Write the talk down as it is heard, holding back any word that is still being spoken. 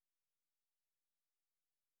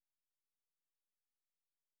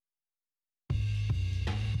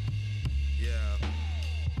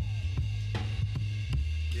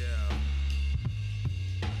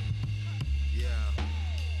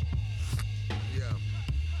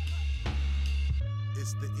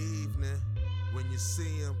It's the evening when you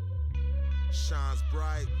see him. Shines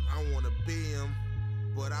bright, I wanna be him.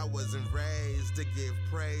 But I wasn't raised to give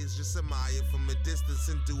praise. Just admire from a distance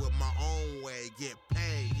and do it my own way. Get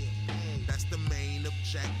paid. That's the main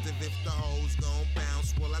objective. If the hoes gon'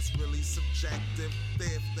 bounce, well, that's really subjective.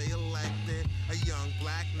 If they elected a young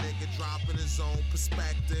black nigga dropping his own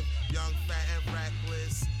perspective. Young, fat, and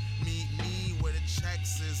reckless. Meet me where the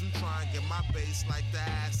checks is. I'm trying to get my bass like the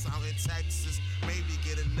ass out in Texas. Maybe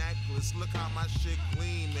get a necklace. Look how my shit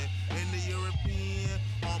gleaming. In the European,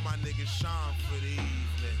 all my niggas shine for the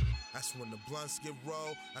evening. That's when the blunts get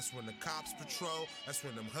rolled. That's when the cops patrol. That's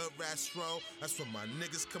when them hood rats roll. That's when my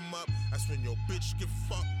niggas come up. That's when your bitch get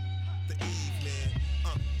fucked. The evening,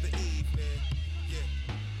 the evening, yeah.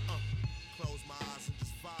 Close my eyes and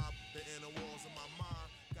just vibe. The inner walls of my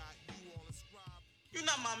mind got you on the scribe. You're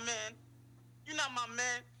not my man. You're not my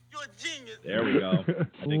man. You're a genius. There we go.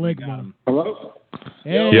 I think we got him. Hello?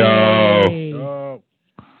 Hey. Yo,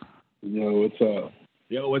 what's up?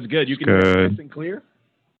 Yo, what's good? You can hear me nice and clear?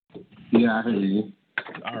 Yeah, I hear you.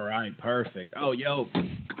 All right, perfect. Oh, yo,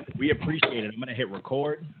 we appreciate it. I'm going to hit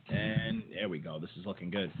record, and there we go. This is looking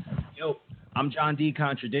good. Yo, I'm John D.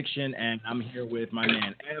 Contradiction, and I'm here with my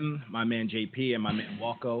man M, my man JP, and my man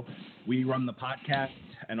Walko. We run the podcast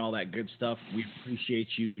and all that good stuff. We appreciate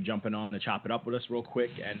you jumping on to chop it up with us real quick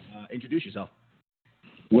and introduce yourself.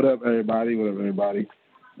 What up, everybody?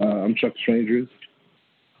 I'm Chuck Strangers.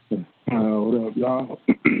 What up, y'all?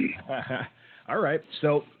 All right,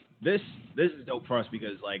 so this is dope for us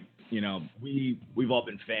because, like, you know, we've all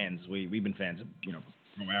been fans. We've been fans of, you know,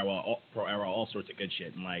 Pro Era, all sorts of good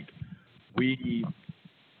shit, and like we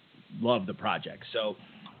love the project. So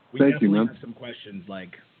we definitely have some questions.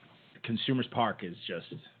 Like, Consumers Park is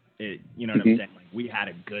just it. You know what I'm saying? Like, we had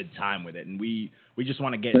a good time with it, and we just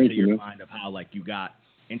want to get into your mind of how, like, you got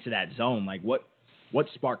into that zone. Like, what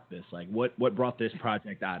sparked this? Like, what brought this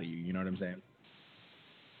project out of you? You know what I'm saying?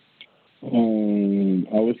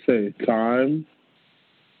 I would say time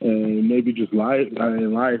and maybe just life.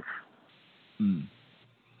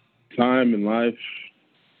 Time and life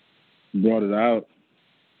brought it out.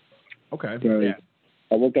 Okay. Yeah.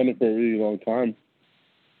 I worked on it for a really long time,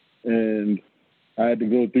 and I had to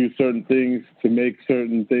go through certain things to make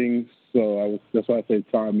certain things. So that's why I say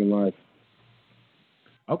time and life.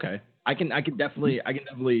 Okay. I can definitely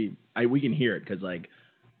we can hear it because, like,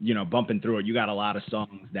 you know, bumping through it, you got a lot of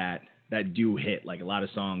songs that do hit, like a lot of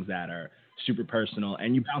songs that are super personal,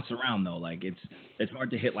 and you bounce around though. Like, it's hard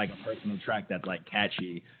to hit like a personal track that's like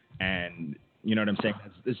catchy, and you know what I'm saying?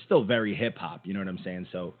 It's still very hip hop. You know what I'm saying?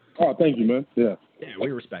 So. Oh, thank you, man. Yeah. Yeah,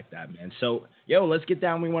 we respect that, man. So, yo, let's get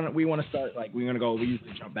down. We want to start, like, we're gonna go. We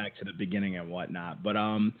usually jump back to the beginning and whatnot, but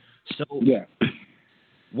so yeah.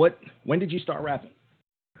 When did you start rapping?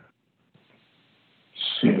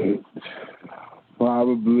 Shit.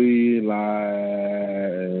 Probably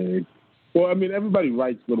like, well, I mean, everybody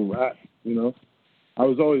writes little raps, you know. I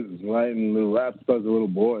was always writing little raps as a little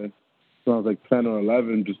boy. So I was like 10 or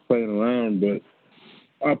 11 just playing around, but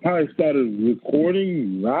I probably started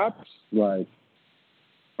recording raps like,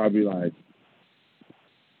 probably like,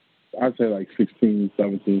 I'd say like 16,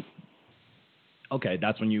 17. Okay,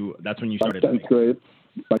 that's when you started. Like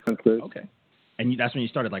 10th grade. Okay. And that's when you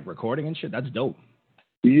started, like, recording and shit? That's dope.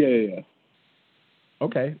 Yeah.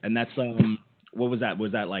 Okay, and that's what was that?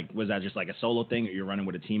 Was that just like a solo thing, or you're running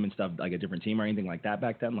with a team and stuff, like a different team or anything like that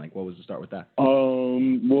back then? Like, what was the start with that? Well,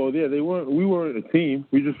 yeah, we weren't a team.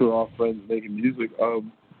 We just were all friends making music. I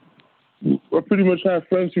pretty much had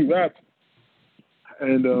friends who rapped,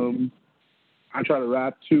 and I try to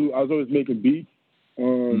rap too. I was always making beats. I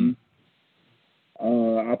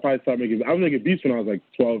was making beats when I was like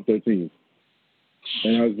 12, 13.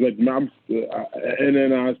 And I was like, and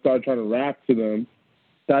then I started trying to rap to them.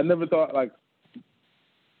 So I never thought, like,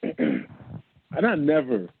 not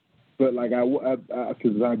never, but like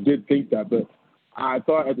because I did think that, but I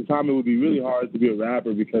thought at the time it would be really hard to be a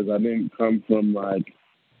rapper because I didn't come from like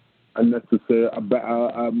a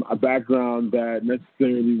background that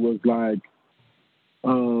necessarily was like,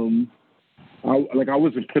 I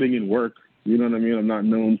wasn't putting in work. You know what I mean? I'm not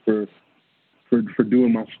known for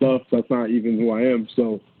doing my stuff. That's not even who I am.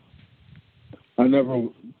 So I never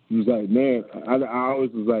was like, man, I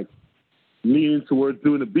always was like leaning towards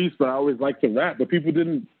doing the beats, but I always liked to rap. But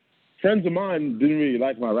friends of mine didn't really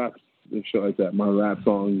like my raps and shit like that, my rap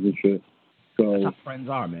songs and shit. So that's how friends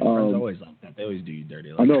are, man. Friends always like that. They always do you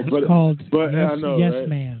dirty. Like I know, but yes, I know, yes, right?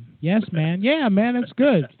 man. Yes, man. Yeah, man, it's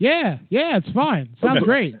good. Yeah, it's fine. Sounds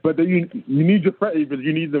great. But then you need your friends, but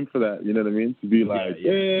you need them for that. You know what I mean? To be like,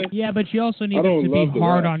 yeah, but you also need them to be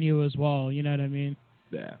hard on you as well. You know what I mean?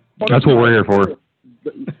 Yeah. That's what we're here for.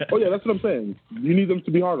 Oh yeah, that's what I'm saying. You need them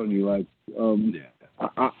to be hard on you. Like,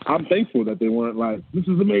 I'm thankful that they weren't like, this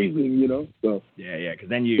is amazing, you know. So yeah, because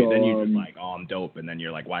then you just like, oh, I'm dope, and then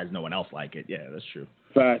you're like, why is no one else like it? Yeah, that's true.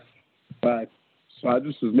 Facts. So I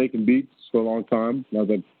just was making beats for a long time. I was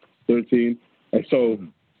like 13, and so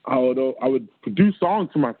I would produce songs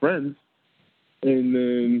for my friends, and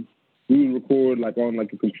then we would record like on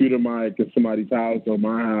like a computer mic at somebody's house or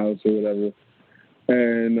my house or whatever,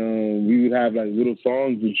 and we would have like little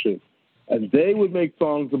songs and shit. And they would make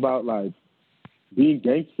songs about like being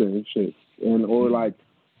gangster and shit, or like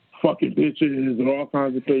fucking bitches and all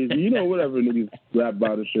kinds of crazy, you know, whatever niggas rap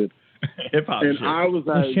about and shit. Hip hop and shit. I was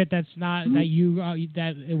like, the shit that's not that you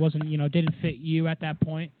that it wasn't, you know, didn't fit you at that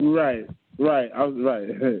point. Right. I was right,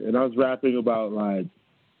 and I was rapping about like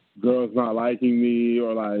girls not liking me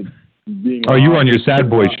or like being. Oh, you on your sad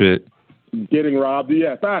boy shit? Getting robbed,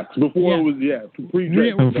 yeah, facts. Before it was,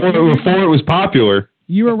 pre-Drake. Before it was popular.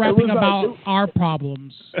 You were rapping about our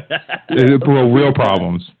problems. Real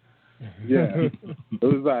problems. Yeah, it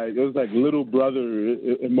was like little brother,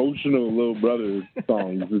 emotional little brother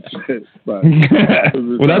songs and shit. But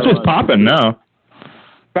well, that's what's popping now.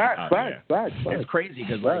 Facts. It's crazy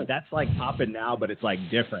because like that's like popping now, but it's like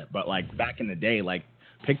different. But like back in the day, like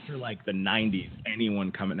picture like the '90s,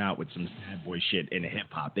 anyone coming out with some sad boy shit in hip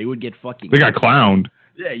hop, they would get fucking. They got clowned.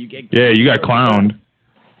 Yeah, you get. Yeah, you got clowned.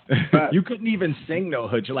 You couldn't even sing no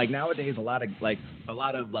hood. Like nowadays, a lot of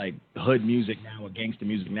hood music now or gangster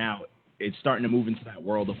music now, it's starting to move into that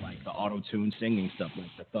world of like the auto tune singing stuff, like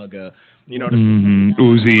the Thugger, you know.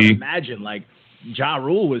 Uzi. Imagine like Ja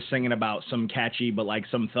Rule was singing about some catchy but like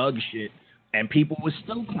some thug shit, and people was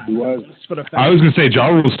still clowning. I was gonna say Ja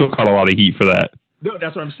Rule still caught a lot of heat for that. No,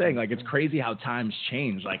 that's what I'm saying. Like, it's crazy how times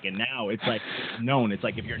change. Like, and now it's like known. It's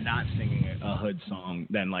like if you're not singing a hood song,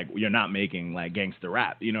 then like you're not making like gangster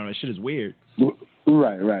rap. You know, that shit is weird.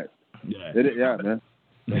 Right. Yeah, man.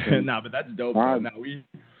 Nah, but that's dope.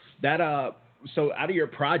 So out of your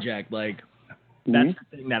project, like that's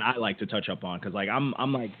the thing that I like to touch up on, because like I'm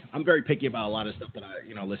very picky about a lot of stuff that I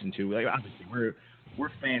listen to. Like obviously we're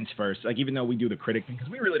fans first. Like even though we do the critic thing, because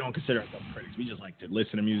we really don't consider ourselves critics. We just like to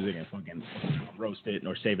listen to music and fucking roast it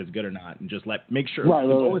or say if it's good or not, and just make sure. The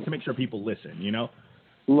goal is to make sure people listen. You know.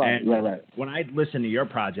 Right. When I listen to your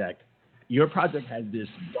project has this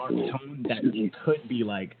dark tone that could be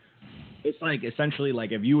like. It's like essentially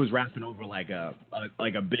like if you was rapping over like a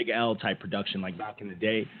Big L type production like back in the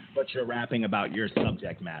day, but you're rapping about your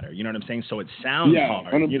subject matter. You know what I'm saying? So it sounds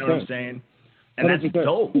hard. 100%. You know what I'm saying? And 100%. That's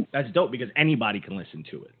dope. That's dope because anybody can listen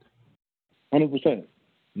to it. 100%.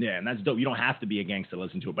 Yeah, and that's dope. You don't have to be a gangster to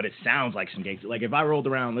listen to it, but it sounds like some gangster. Like if I rolled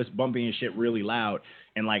around this bumping and shit really loud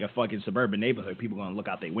in like a fucking suburban neighborhood, people gonna look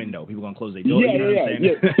out their window. People gonna close their door. You know what I'm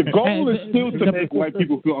saying? The goal is still to make white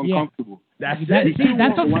people feel uncomfortable. That's a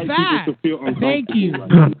fact. Thank you.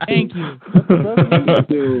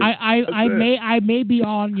 I may be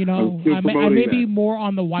on, I may be more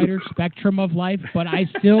on the wider spectrum of life, but I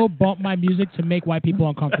still bump my music to make white people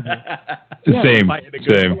uncomfortable. Same. Fighting a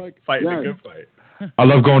good fight. I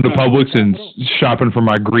love going to Publix and shopping for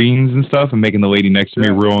my greens and stuff and making the lady next to me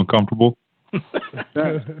real uncomfortable.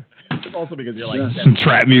 It's also because you're like some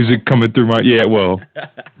trap music coming through my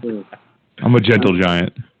I'm a gentle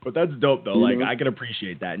giant. But that's dope though. Like I can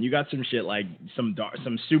appreciate that. And you got some shit like some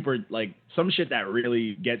super like some shit that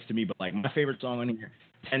really gets to me. But like my favorite song on here,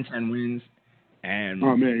 1010 Wins. And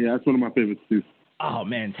oh man, yeah, that's one of my favorites too. Oh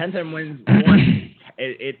man, 1010 Wins. One,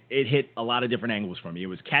 it hit a lot of different angles for me. It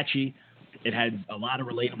was catchy. It had a lot of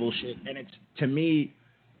relatable shit, and it's to me,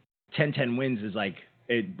 1010 Wins is like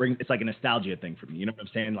it's like a nostalgia thing for me. You know what I'm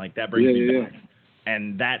saying? Like that brings me back,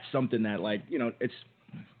 and that's something that like you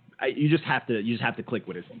just have to click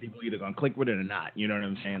with it. Some people either gonna click with it or not. You know what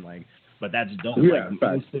I'm saying? Like, but that's dope. Yeah,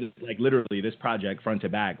 like literally this project front to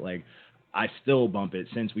back. Like I still bump it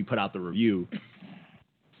since we put out the review,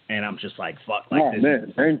 and I'm just like fuck. Like oh this,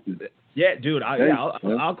 man, thank you. Yeah, dude,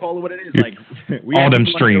 I'll call it what it is. Like, we all have them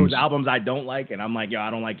streams. Those albums I don't like, and I'm like, yo, I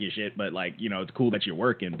don't like your shit, but like, it's cool that you're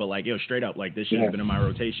working. But like, yo, straight up, like this shit has been in my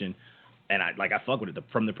rotation, and I fuck with it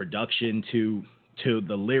from the production to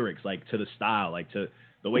the lyrics, like to the style, like to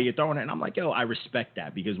the way you're throwing it. And I'm like, yo, I respect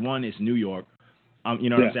that because one, it's New York. You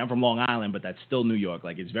know what I'm saying? I'm from Long Island, but that's still New York.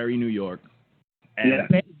 Like it's very New York. And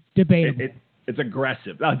debatable. It's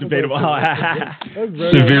aggressive. Debatable.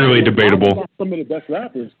 Severely debatable. Some of the best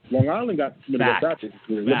rappers. Long Island got some of the best rappers.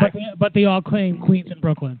 But they all claim Queens and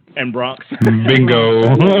Brooklyn. And Bronx. Bingo.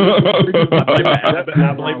 I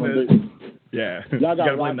blame this. Yeah. You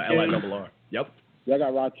gotta blame the LIRR. Yep. Y'all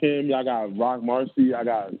got Rakim. Y'all got Rock Marcy. I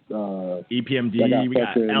got EPMD. Y'all We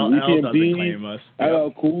got LL EPMD, doesn't claim us. LL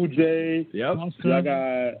Cool J. Yep. Y'all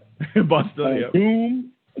got Busta. Yep.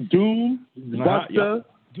 Doom, Busta. Yep.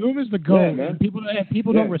 Doom is the GOAT. Yeah, man. And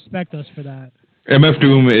people don't respect us for that. MF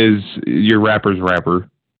Doom is your rapper's rapper.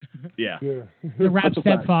 Yeah. The rap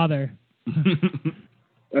stepfather.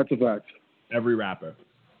 That's a fact. Every rapper.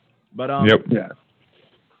 But Yep. Yeah.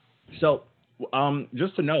 So,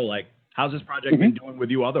 just to know, like, how's this project been doing with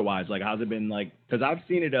you otherwise? Like, how's it been, like, because I've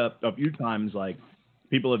seen it a few times, like,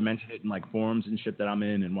 people have mentioned it in, like, forums and shit that I'm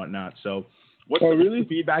in and whatnot. So, what's the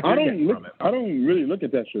feedback you're getting from it? I don't really look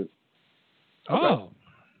at that shit. Oh.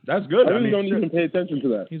 That's good. I really don't even pay attention to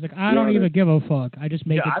that. He's like, I don't even give a fuck. I just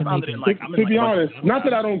make it to make it. To be honest, not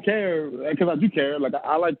that I don't care, because I do care. Like,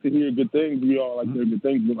 I like to hear good things. We all like to hear good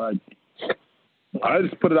things, but, like, I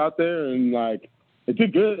just put it out there and, like, it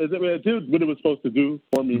did good. It did what it was supposed to do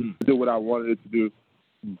for me. It did what I wanted it to do.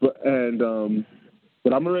 But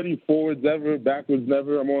I'm already forwards ever, backwards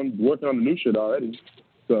never. I'm working on the new shit already.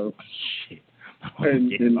 So,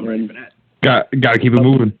 and got to keep it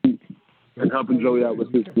moving. And helping Joey out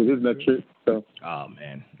with his next shit. So. Oh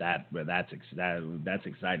man, that's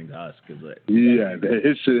exciting to us because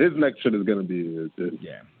his next shit is gonna be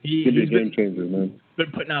he's a game changer, man.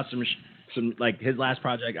 Been putting out some like his last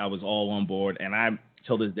project. I was all on board, and I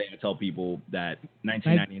till this day I tell people that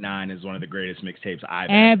 1999 is one of the greatest mixtapes I've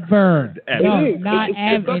ever. No, not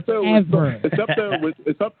ever. It's ever.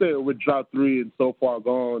 It's up there with Drop 3 and So Far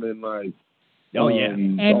Gone and like. Oh yeah,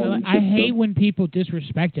 and I hate when people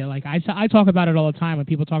disrespect it. Like I talk about it all the time when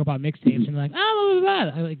people talk about mixtapes and like, oh, blah,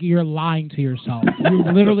 blah, blah. Like you're lying to yourself.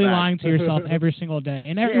 You're literally lying to yourself every single day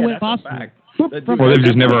in every way possible. Well, they've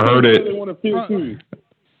just never heard it.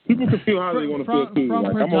 People can feel how they want to feel too. From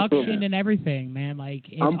like, production and everything, man. Like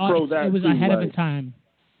it was too, ahead of its time.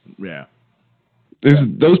 Yeah,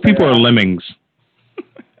 those people are lemmings.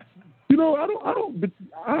 You know,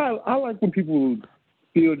 I like when people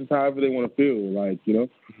feel just however they want to feel. Like, you know,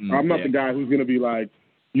 I'm not the guy who's gonna be like,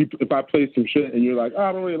 if I play some shit and you're like, oh,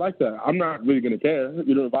 I don't really like that, I'm not really gonna care.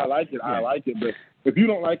 You know, if I like it, I like it. But if you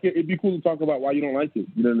don't like it, it'd be cool to talk about why you don't like it.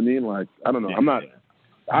 You know what I mean? Like, I don't know. I'm not.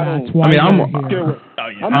 I don't. That's why I'm not scared with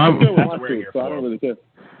my kids, so I don't really care.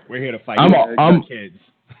 We're here to fight. I'm kids.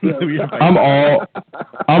 I'm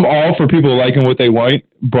all for people liking what they want,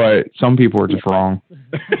 but some people are just wrong.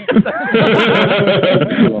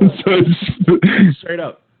 Straight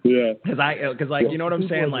up. Yeah. Because like you know what I'm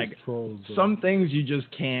saying? Like some things you just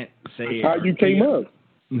can't say. How you came up.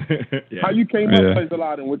 How you came up plays a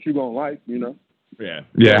lot in what you gonna like, you know. Yeah.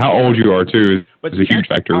 Yeah, how old you are too is a huge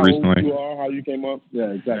factor recently. How old you are, how you came up. Yeah,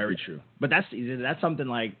 exactly. Very true. But that's something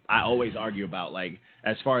like I always argue about, like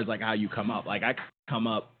as far as like how you come up. Like I come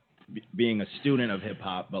up being a student of hip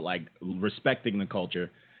hop, but like respecting the culture,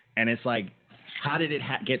 and it's like, how did it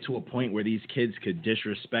get to a point where these kids could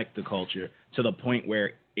disrespect the culture to the point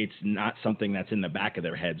where it's not something that's in the back of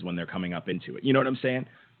their heads when they're coming up into it? You know what I'm saying?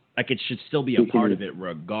 Like it should still be a part of it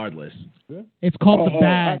regardless. It's called the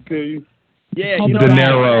bag. Yeah, you know, the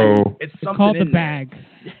narrow. It's called the bag.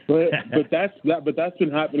 But that's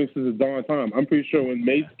been happening since the dawn of time. I'm pretty sure when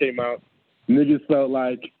Mace came out, niggas felt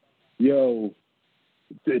like, yo,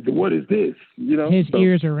 what is this? You know, his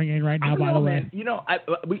ears are ringing right now. By the way, man. You know,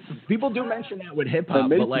 people do mention that with hip hop,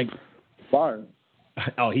 but like, fire.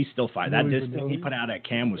 Oh, he's still fire. That disc he put out at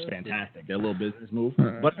Cam was fantastic. Their little business move.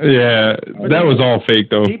 But yeah, that was all fake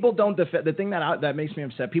though. People don't defend. The thing that makes me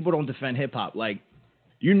upset. People don't defend hip hop. Like,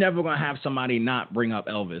 you're never gonna have somebody not bring up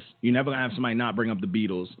Elvis. You're never gonna have somebody not bring up the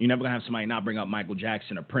Beatles. You're never gonna have somebody not bring up Michael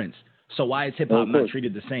Jackson or Prince. So why is hip hop not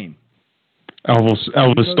treated the same? Elvis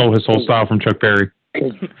stole his whole style from Chuck Berry.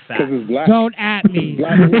 Because it's black. Don't at me.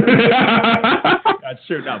 That's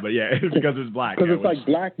true, no, but yeah, it's because it's black. Because it's like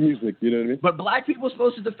black music, you know what I mean? But black people are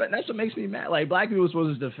supposed to defend. That's what makes me mad. Like black people are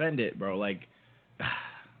supposed to defend it, bro. Like,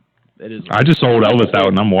 it is. I just sold Elvis out,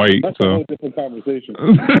 and I'm white. That's so. a whole different conversation.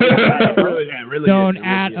 really. Don't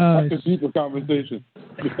at us. That's a deeper conversation.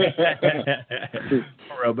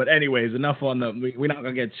 For real. But anyways, enough on the. We're not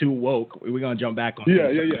gonna get too woke. We're gonna jump back on. Yeah.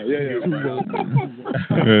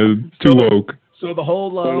 Too woke. So the whole,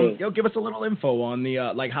 give us a little info on the,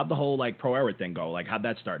 like, how'd the whole, like, Pro Era thing go? Like, how'd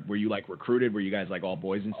that start? Were you, like, recruited? Were you guys, like, all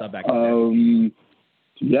boys and stuff back then?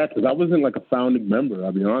 Yeah, because I wasn't, like, a founding member,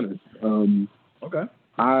 I'll be honest. Okay.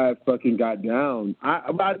 I fucking got down.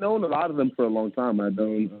 I'd known a lot of them for a long time. I'd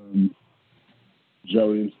known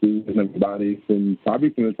Joey and Steve and everybody from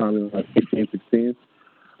the time we were, like, 15, 16.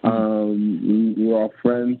 We were all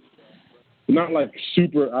friends. Not, like,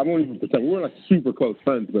 super, I won't even pretend. We weren't, like, super close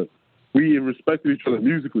friends, but we respected each other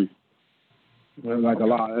musically. like a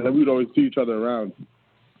lot, and then we'd always see each other around.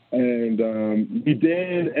 And we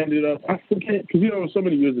then ended up, I forget, because it was so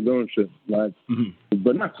many years ago and shit, like,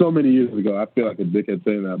 but not so many years ago. I feel like a dickhead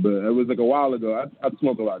saying that, but it was like a while ago. I'd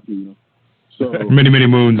smoked a lot too, you know. So many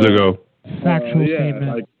moons ago. Factual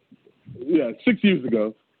statement. 6 years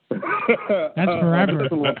ago. That's forever.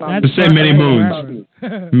 That's the same many moons.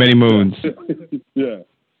 Many moons. Yeah,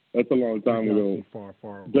 that's a long time ago.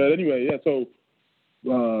 Far. But anyway, yeah. So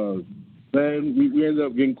then we ended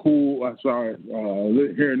up getting cool. I started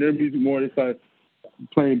hearing their music more. They started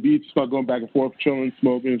playing beats, started going back and forth, chilling,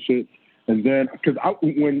 smoking and shit. And then, because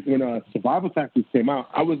when Survival Tactics came out,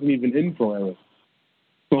 I wasn't even in Pro Era.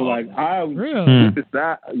 So like I really?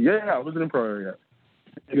 I wasn't in Pro Era yet.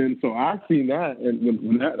 And then so I seen that, and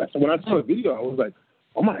when I saw the video, I was like,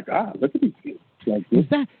 oh my god, look at these kids. Like, is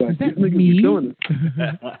that these niggas me? be killing it.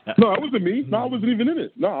 No, it wasn't me. No, I wasn't even in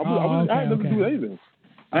it. No, I had nothing to do with anything.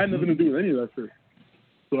 I had nothing to do with any of that shit.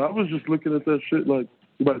 So I was just looking at that shit like,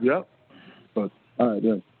 you about to be out? But, all right,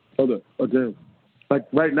 damn. Hold up. Oh, damn. Like,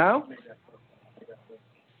 right now?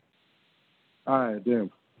 All right, damn.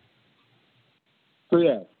 So,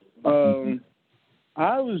 yeah.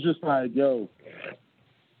 I was just like, yo,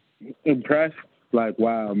 impressed. Like,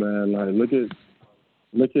 wow, man. Like,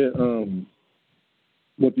 look at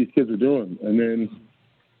what these kids are doing. And then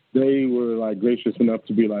they were, like, gracious enough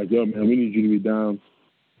to be like, yo, man, we need you to be down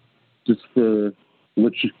just for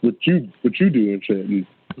what you do and shit.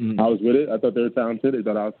 And I was with it. I thought they were talented. They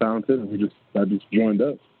thought I was talented, and I just joined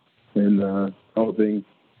up, and the whole thing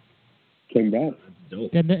came back.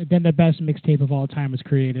 Then the best mixtape of all time was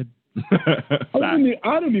created. I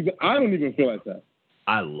don't even feel like that.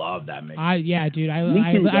 I love that mixtape. Yeah, dude. I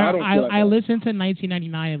listen to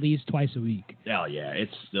 1999 at least twice a week. Hell yeah,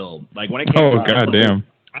 it's still like when it came out. Oh goddamn.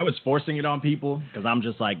 I was forcing it on people because I'm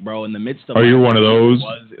just like, bro, in the midst of. Oh, you're one of those.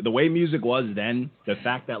 The way music was then, the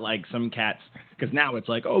fact that like some cats, because now it's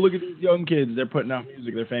like, oh, look at these young kids, they're putting out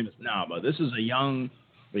music, they're famous. Nah, but this is the young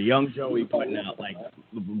Joey putting out like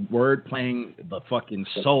word playing the fucking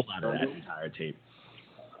soul out of that entire tape.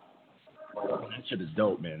 That shit is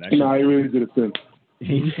dope, man. He really did it too.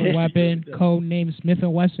 Lethal Weapon, code name Smith &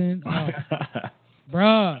 Wesson. Oh.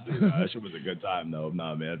 Bruh. That shit was a good time though.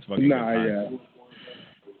 Nah, man, it's fucking good time. Yeah.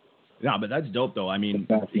 No, but that's dope though. I mean,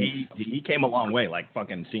 he came a long way. Like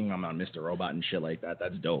fucking seeing him on Mr. Robot and shit like that.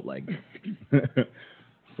 That's dope. Like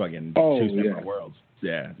fucking two separate worlds.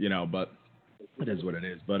 Yeah, you know. But it is what it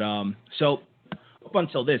is. But so up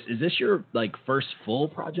until this, is this your like first full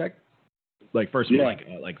project? Like first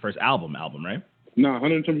like first album, right? No,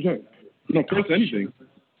 110%. No, first anything.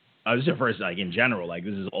 This is your first like in general. Like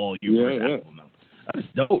this is all you first album. That's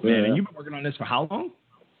dope, man. And you've been working on this for how long?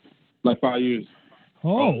 Like 5 years.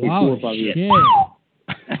 Oh, wow. Shit.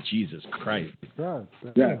 Jesus Christ. God,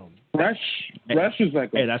 yeah. Fresh is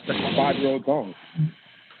like that's the 5-year-old song.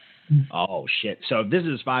 Oh, shit. So if this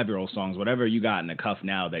is 5-year-old songs, whatever you got in the cuff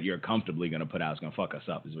now that you're comfortably going to put out is going to fuck us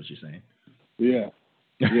up, is what you're saying. Yeah.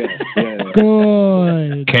 Good.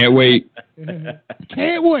 Can't wait.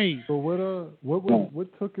 Can't wait. So what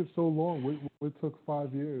took it so long? What took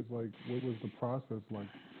 5 years? Like, what was the process like?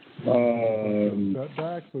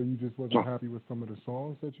 Setbacks, or you just wasn't happy with some of the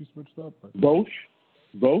songs that you switched up? Both.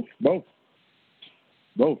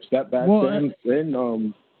 Setbacks and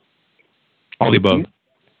all the above.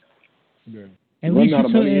 Yeah. At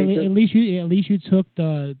least you took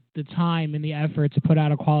the time and the effort to put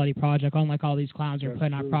out a quality project, unlike all these clowns are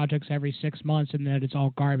putting out projects every 6 months and then it's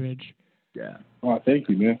all garbage. Yeah. Oh, thank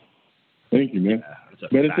you, man. Yeah,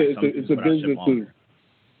 but it's a business too.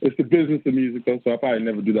 It's the business of music, though, so I'll probably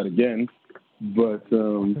never do that again. But,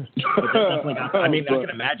 I mean, I can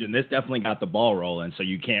imagine this definitely got the ball rolling, so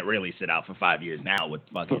you can't really sit out for 5 years now with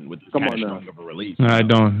this kind of strong of a release. I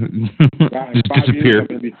don't. Just disappear. I'm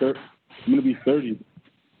gonna be 30.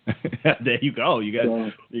 There you go.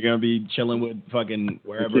 You're gonna be chilling with fucking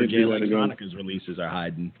wherever Jay Electronica's releases are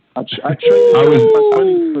hiding. I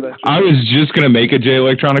was just gonna make a Jay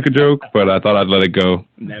Electronica joke, but I thought I'd let it go.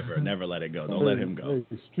 Never let it go. Don't let him go. Hey,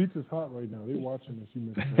 the streets is hot right now. They watching this. You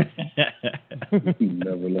missed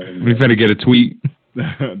Never let him go. We better get a tweet.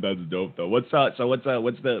 That's dope though. What's the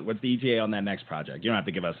ETA on that next project? You don't have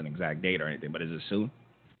to give us an exact date or anything, but is it soon?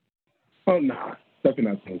 Oh nah,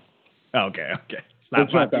 definitely not soon. Okay.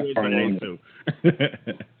 It's not that far along.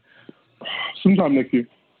 Sometime next year.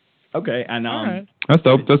 Okay, and right. That's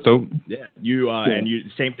dope. Yeah, and you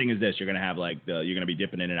same thing as this. You're gonna have like you're gonna be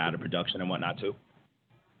dipping in and out of production and whatnot too.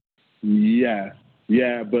 Yeah,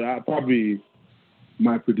 but I probably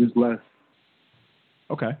might produce less.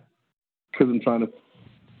 Okay. Because I'm trying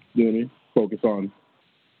to, focus on.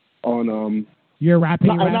 You're rapping.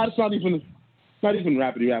 It's not even. not even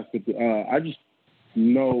rapidly rap, but I just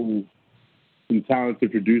know some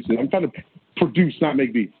talented producers. I'm trying to produce, not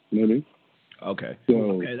make beats. You know what I mean? Okay. So,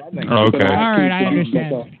 Okay, that makes Oh, okay. All right, I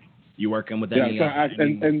understand. You working with Yeah, any? so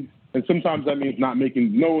and sometimes that means not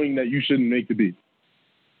knowing that you shouldn't make the beat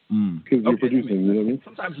because you're producing. You know what I mean?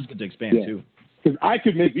 Sometimes it's good to expand too. Because I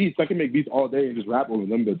could make beats. I can make beats all day and just rap over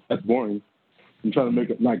them, but that's boring. I'm trying to make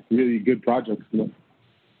like really good projects. You know?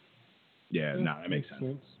 Yeah, no, that makes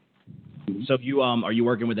sense. So you are you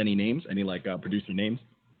working with any names? Any like producer names?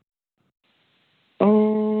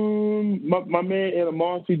 My man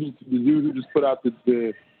Anamon, the dude who just put out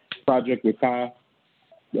the project with Kai.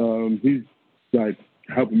 He's like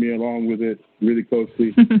helping me along with it really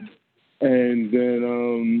closely. And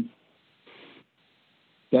then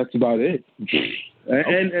that's about it.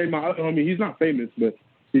 And my other homie, he's not famous, but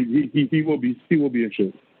he will be in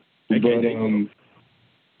shit. But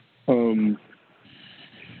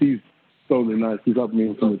he's totally nice. He's helping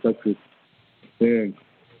me from Texas. And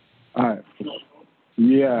I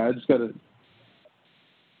just gotta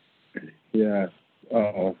yeah.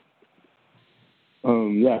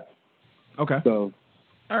 Okay. So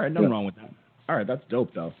all right, nothing wrong with that. All right, that's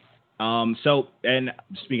dope though. So, and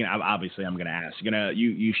speaking of, obviously, I'm gonna ask.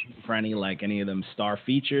 You shoot for any of them star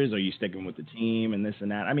features? Or are you sticking with the team and this and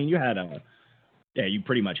that? I mean, you had you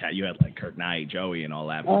pretty much had like Kirk Knight, Joey, and all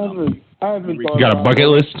that. I haven't thought. You got a bucket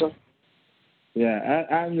list? Yeah,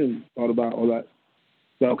 I haven't thought about all that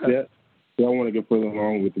stuff yet. So I want to get further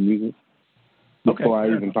along with the music before I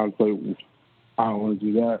even contemplate how I want to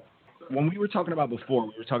do that. When we were talking about before,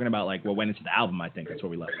 we were talking about like what went into the album. I think that's where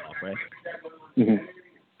we left off, right? Mm-hmm.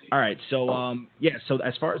 All right, so so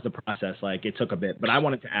as far as the process, like it took a bit, but I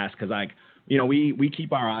wanted to ask because we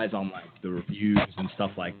keep our eyes on like the reviews and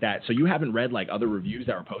stuff like that. So you haven't read like other reviews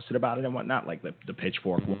that were posted about it and whatnot, like the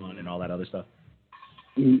Pitchfork one and all that other stuff.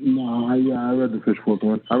 No, I read the Pitchfork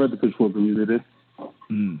one. I read the Pitchfork review they did.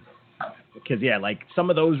 Because like some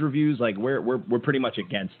of those reviews, like we're pretty much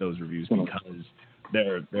against those reviews because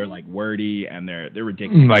they're like wordy and they're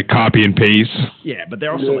ridiculous. Like copy and paste. Yeah, but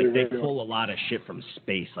they're also like they pull a lot of shit from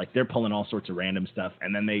space. Like they're pulling all sorts of random stuff,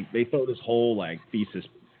 and then they throw this whole like thesis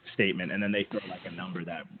statement, and then they throw like a number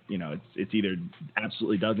that it's either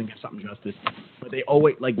absolutely doesn't give something justice, but they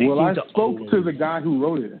always like. I spoke to the guy who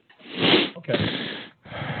wrote it. Okay.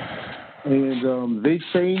 And they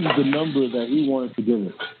changed the number that he wanted to give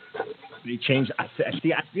it. They changed. I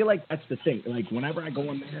feel like that's the thing. Like whenever I go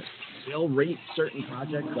in there, they'll rate certain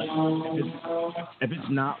projects. Like if it's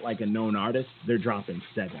not like a known artist, they're dropping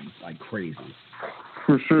 7 like crazy.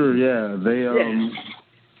 For sure, yeah.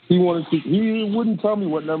 He wouldn't tell me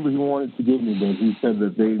what number he wanted to give me, but he said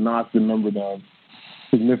that they knocked the number down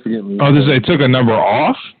significantly. Oh, they took a number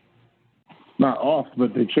off? Not off,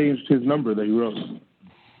 but they changed his number that he wrote.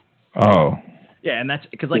 Oh. Yeah, and that's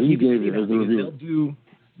because like you can see that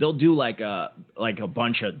they'll do like a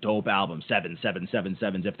bunch of dope albums, 7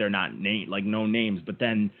 if they're not like no names, but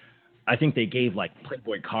then I think they gave like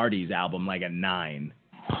Playboy Cardi's album like a 9,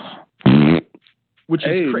 which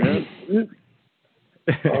is crazy.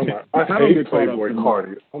 Oh my! I hate Playboy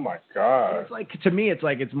Cardi. Oh my god! It's like to me,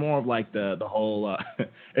 it's more of like the whole.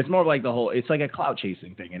 It's more of like the whole. It's like a clout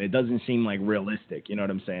chasing thing, and it doesn't seem like realistic. You know what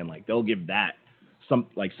I'm saying? Like they'll give that something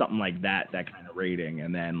like that kind of rating,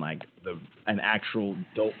 and then like an actual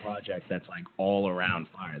dope project that's like all around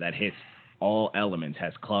fire that hits all elements,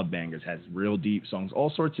 has club bangers, has real deep songs, all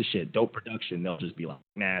sorts of shit, dope production. They'll just be like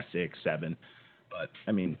 6, 7, but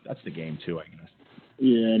I mean that's the game too, I guess.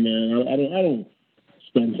 Yeah, man. I don't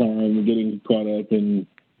spend time getting caught up in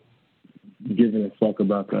giving a fuck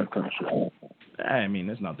about that kind of shit. I mean,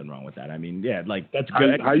 there's nothing wrong with that. I mean, yeah, like that's good.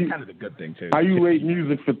 That's kind of the good thing too. How you rate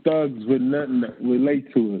music for thugs with nothing that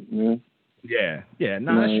relate to it, man? Yeah,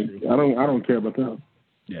 no, that's true. I don't care about that.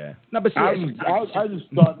 Yeah, no, but see, I just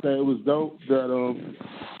thought that it was dope that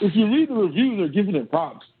if you read the reviews, they're giving it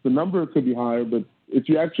props. The number could be higher, but if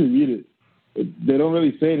you actually read it, they don't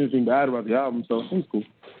really say anything bad about the album, so it's cool.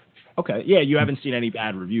 Okay, yeah, you haven't seen any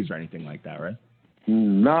bad reviews or anything like that, right?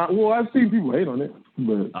 Well, I've seen people hate on it,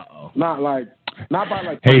 but not by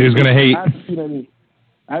like haters gonna hate. I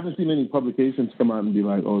haven't seen any publications come out and be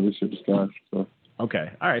like, "Oh, this shit is trash." So.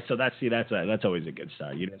 Okay, all right. So that's always a good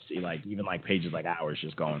start. You didn't see like even like pages like ours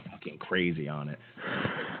just going fucking crazy on it.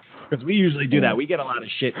 Because we usually do that. We get a lot of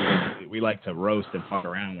shit. We like to roast and fuck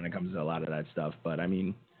around when it comes to a lot of that stuff. But I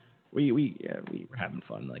mean, we're having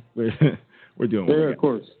fun. Like we're doing. Yeah, of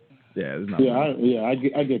course. Yeah, there's nothing.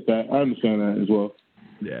 I get that. I understand that as well.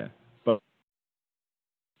 Yeah, but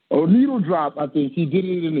Needle Drop, I think he did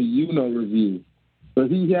it in a Yuna review, but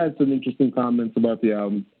he had some interesting comments about the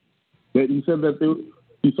album. But he said that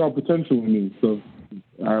he saw potential in me, so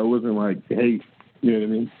I wasn't like hate. You know what I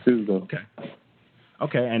mean? Okay.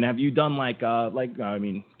 Okay, and have you done I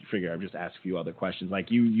mean, figure I've just asked a few other questions.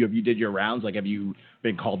 Like you did your rounds. Like have you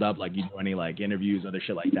been called up? Like you do any like interviews, other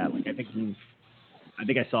shit like that? Like I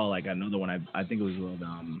think I saw like another one. I think it was with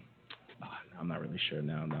I'm not really sure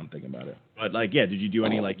now. Now I'm thinking about it. But like yeah, did you do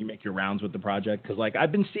any like you make your rounds with the project? Because like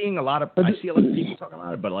I've been seeing I see a lot of people talking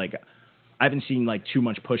about it, but like I haven't seen like too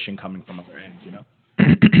much pushing coming from other ends. You know.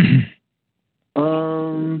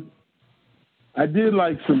 I did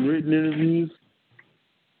like some written interviews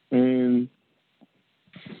and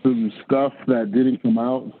some stuff that didn't come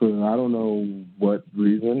out for I don't know what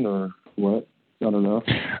reason or what. I don't know.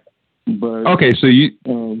 But okay, so you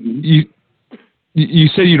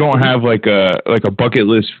said you don't have like a bucket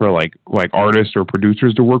list for like artists or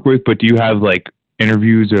producers to work with, but do you have like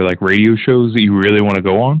interviews or like radio shows that you really want to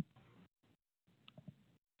go on?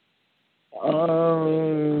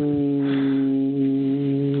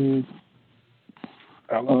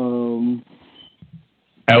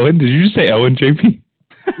 Ellen? Did you just say Ellen, JP?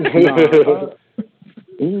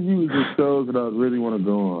 Interviews and shows that I really want to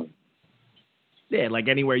go on. Yeah, like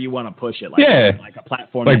anywhere you want to push it. Like, yeah. Like a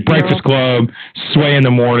platform. Like Breakfast Club, Sway in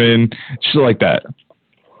the Morning, shit like that.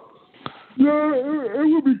 Yeah, it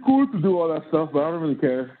would be cool to do all that stuff, but I don't really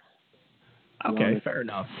care. Okay, fair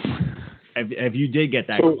enough. If you did get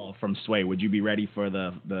that call from Sway, would you be ready for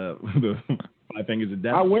the 5 Fingers of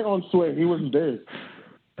Death? I went on Sway. He wasn't there.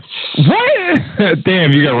 What?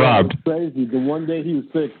 Damn, you got robbed. Crazy. The one day he was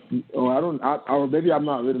sick. Maybe I'm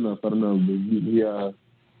not lit enough. I don't know. But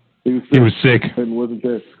he was sick and wasn't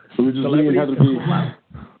there. It was just me and Heather B.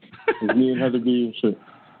 It was me and Heather B. and shit.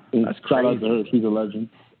 And that's shout crazy. out to her. She's a legend.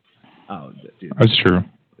 Oh, dude. That's true.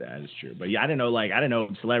 That is true. But yeah, I didn't know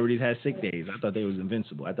celebrities had sick days. I thought they was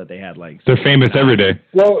invincible. I thought they had like. They're famous every day.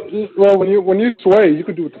 Well, when you Sway, you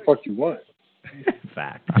can do what the fuck you want.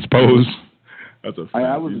 Fact. I suppose. That's a fact.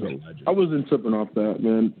 I wasn't tripping off that,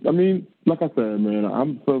 man. I mean, like I said, man,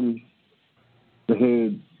 I'm from the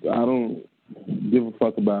hood. I don't give a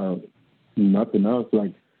fuck about nothing else.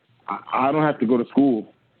 Like, I don't have to go to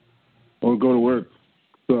school or go to work.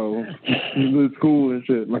 So it's cool and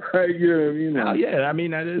shit. Like, you know what I mean? Like, yeah, I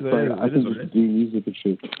mean that is. I can just do music and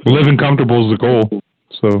shit. Living comfortable is the goal.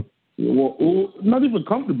 So. Well, not even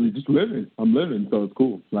comfortably, just living. I'm living, so it's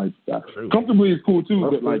cool. Like, comfortably is cool too,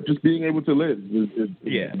 but like just being able to live is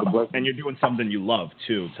a blessing. And you're doing something you love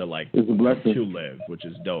too, to like it's a blessing to live, which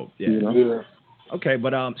is dope. Yeah. You know? Yeah. Okay,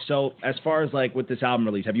 but so as far as like with this album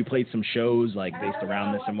release, have you played some shows like based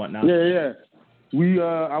around this and whatnot? Yeah.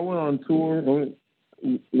 I went on tour.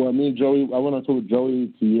 Well, me and Joey, I went on tour with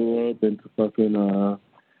Joey to Europe and to fucking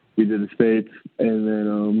we did the States, and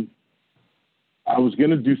then I was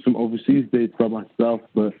gonna do some overseas dates by myself,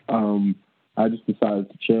 but I just decided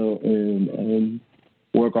to chill and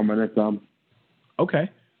work on my next album. Okay.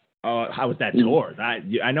 How was that tour?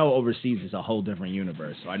 I know overseas is a whole different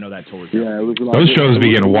universe, so I know that tour. Yeah, it was a lot. Those shows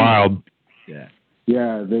be getting wild. Yeah.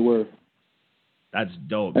 Yeah, they were. That's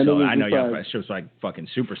dope. And so I know y'all shows like fucking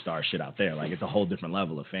superstar shit out there. Like it's a whole different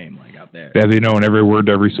level of fame, like out there. Yeah, they know every word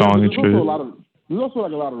to every song and shit. There's also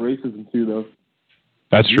like a lot of racism too, though.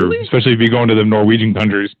 That's true, really? Especially if you go into the Norwegian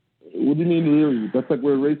countries. What do you mean, really? That's like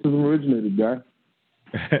where racism originated, guy.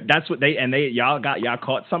 That's what y'all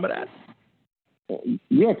caught some of that.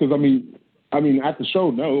 Yeah, because I mean, at the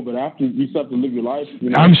show, no, but after you start to live your life, you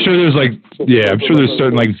know, I'm sure there's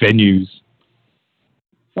certain like venues.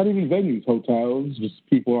 Not even venues, hotels, just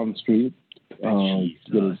people on the street.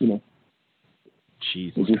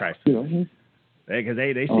 Jesus Christ. Because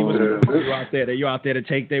they see what's going on. You out there. You out there to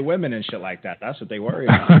take their women and shit like that. That's what they worry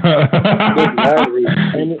about.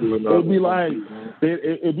 And it'd be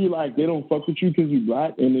like they don't fuck with you because you're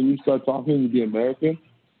black, and then you start talking to the American,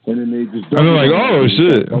 and then they just. And they're like, oh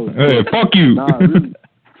shit, hey, fuck you.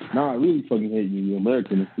 I really fucking hate you. You're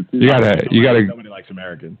American. You gotta. Nobody likes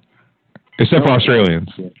American. Except for Australians.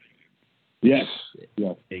 Yes.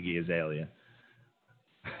 Iggy Azalea.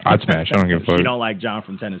 I'd smash. I don't give a fuck. You don't like John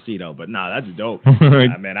from Tennessee though, but that's dope.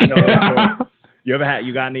 Man, I know. You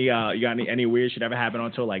got any weird shit ever happen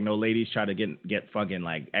on tour? Like no ladies try to get fucking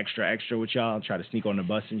like extra with y'all, try to sneak on the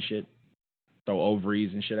bus and shit, throw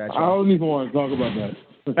ovaries and shit at y'all. I don't even want to talk about that.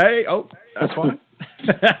 Hey, that's fine.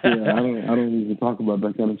 Yeah, I don't even talk about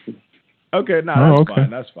that kind of shit. Okay, that's fine.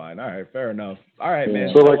 That's fine. All right, fair enough. All right,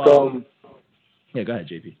 man. So yeah, go ahead,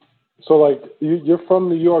 JP. So like you're from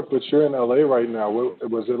New York, but you're in LA right now.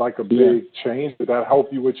 Was it like a big change? Did that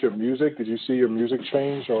help you with your music? Did you see your music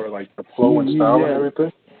change, or like the flow and style and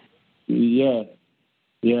everything? Yeah.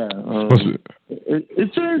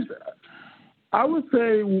 It changed. I would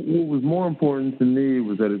say what was more important to me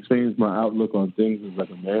was that it changed my outlook on things as like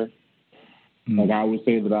a man. Like I would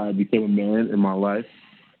say that I became a man in my life,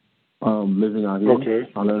 living out here. Okay.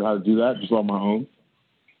 I learned how to do that just on my own,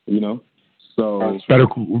 you know. So better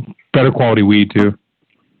quality weed too.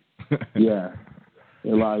 yeah,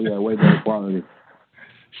 way better quality.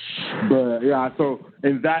 But yeah, so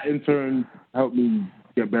and that in turn helped me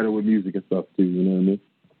get better with music and stuff too. You know what I mean?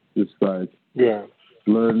 Just like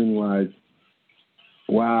learning like.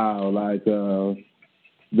 Wow, like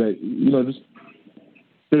that, you know, just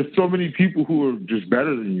there's so many people who are just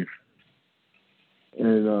better than you,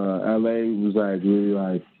 and LA was like really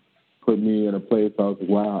like put me in a place. I was like,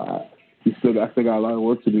 wow, I still got a lot of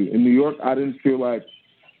work to do. In New York, I didn't feel like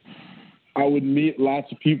I would meet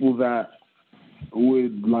lots of people that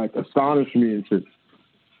would like astonish me and shit,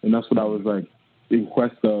 and that's what I was like in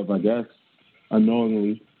quest of, I guess,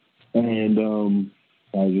 unknowingly, and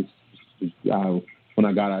when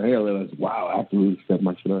I got out here, I realized, wow, I have to really step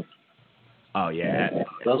my shit up. Oh yeah,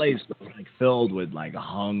 LA's like filled with like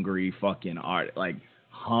hungry fucking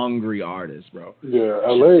hungry artists, bro. Yeah,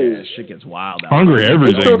 LA. Shit gets wild. Hungry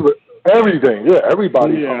everything. Everything. Yeah,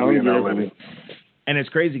 everybody's hungry in LA. And it's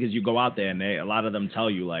crazy because you go out there and a lot of them tell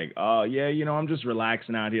you like, oh yeah, you know, I'm just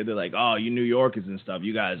relaxing out here. They're like, oh, you New Yorkers and stuff,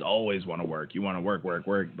 you guys always want to work. You want to work.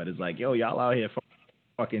 But it's like, yo, y'all out here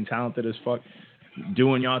fucking talented as fuck.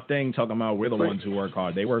 Doing y'all thing, talking about we're the ones who work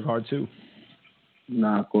hard. They work hard too.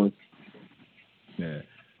 Nah, of course. Yeah.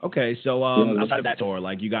 Okay, so outside of that tour,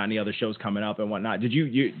 like you got any other shows coming up and whatnot? Did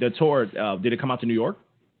the tour? Did it come out to New York?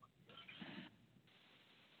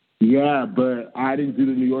 Yeah, but I didn't do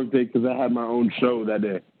the New York date because I had my own show that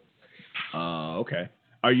day. Okay.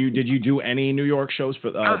 Did you do any New York shows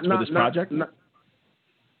for this project?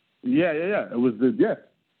 Yeah. It was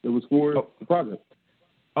for the project.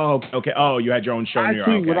 Oh, okay. Oh, you had your own show in New York.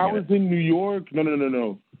 Actually, when I was in New York,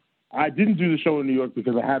 no. I didn't do the show in New York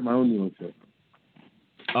because I had my own New York show.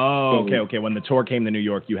 Oh, okay. When the tour came to New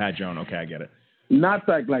York, you had your own. Okay, I get it. Not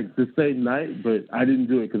like the same night, but I didn't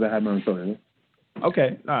do it because I had my own show. You know?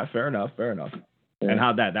 Okay. All right. Fair enough. Yeah. And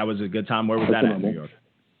how'd that? That was a good time. Where was that at in New York?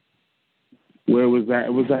 Where was that?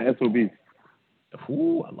 It was at SOBs.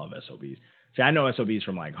 Ooh, I love SOBs. See, I know SOBs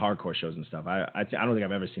from like hardcore shows and stuff. I don't think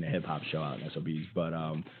I've ever seen a hip hop show out in SOBs, but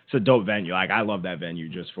it's a dope venue. Like I love that venue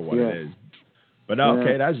just for what it is. But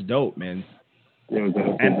okay, that's dope, man. Yeah, it was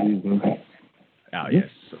at SOBs, man. Oh yes,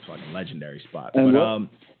 it's a fucking legendary spot. And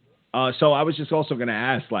but so I was just also gonna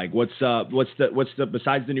ask, like, what's the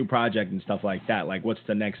besides the new project and stuff like that? Like, what's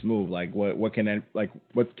the next move? Like, what can everybody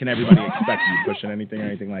expect? Are you pushing anything or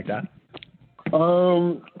anything like that?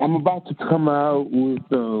 I'm about to come out with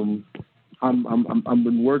I've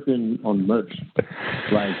been working on merch,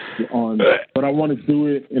 but I want to do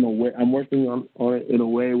it in a way. I'm working on it in a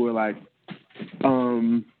way where like,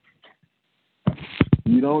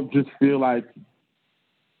 you don't just feel like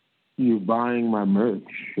you're buying my merch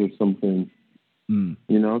or something, you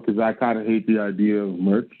know, because I kind of hate the idea of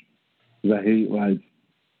merch. Because I hate like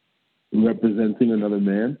representing another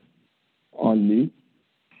man on me.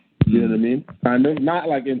 You know what I mean? Kind of not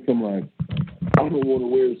like in some like, I don't want to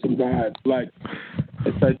wear some bad, like,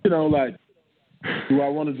 it's like, you know, like, do I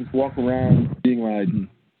want to just walk around being like,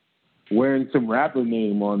 wearing some rapper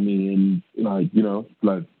name on me and like, you know,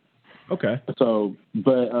 like, okay. So,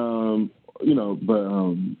 but, you know,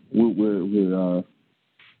 we're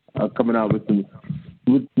coming out with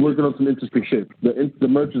we're working on some interesting shit. The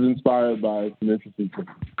merch is inspired by some interesting shit.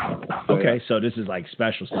 Okay, so this is like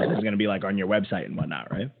special stuff. This is going to be like on your website and whatnot,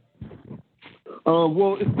 right?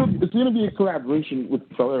 Well, it's going to be a collaboration with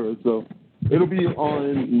Pro Era, so it'll be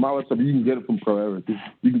on my website, but you can get it from Pro Era.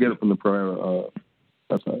 You can get it from the Pro Era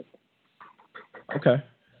website. Okay.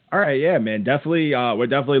 All right, yeah, man. Definitely, we're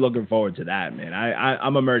definitely looking forward to that, man.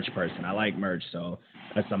 I'm a merch person. I like merch, so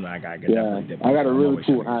that's something I got. Yeah, I got a really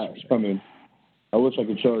cool hat coming. I wish I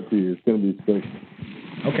could show it to you. It's going to be sick.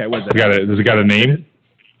 Okay, what's it? Does it got a name?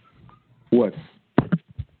 What?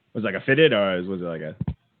 Was it like a fitted, or was it like a?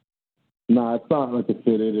 No, it's not like a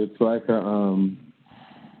fitted. It's like a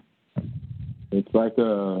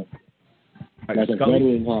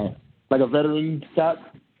veteran hat, like a veteran cap.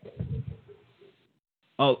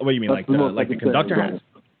 Oh, what do you mean, like the conductor hat?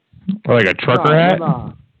 Or like a trucker hat?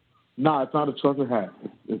 No, it's not a trucker hat.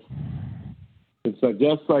 It's I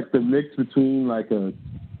guess like the mix between like it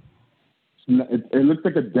looks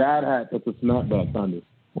like a dad hat that's a snapback kind of.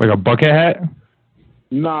 Like a bucket hat?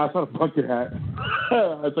 Nah, it's not a bucket hat.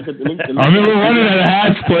 It's like I remember running out of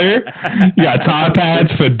hats, player. You got top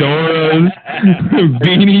hats, fedoras,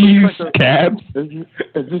 beanies, caps.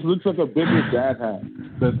 It just looks like a bigger dad hat.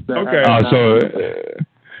 Okay.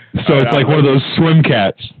 So it's like one of those swim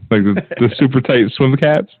caps, like the super tight swim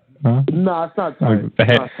caps. Huh? No, it's not tight. Like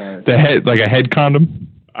the head, like a head condom.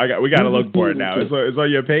 We gotta look for it now. It's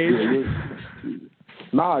on your page.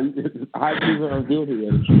 Nah, I haven't even unveiled it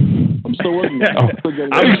yet. I'm still working on it.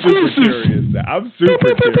 I'm super curious now. I'm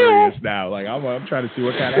super curious now. Like I'm trying to see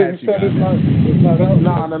what kind of hat you got. It's not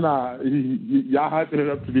out. Nah. Y'all hyping it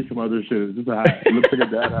up to be some other shit. It's just a hat. It looks like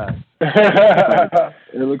a dad hat.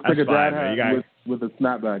 It looks like a dad hat with a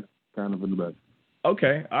snapback kind of in the back.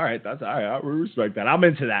 Okay, all right, that's all right. I respect that. I'm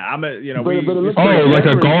into that. But it looks like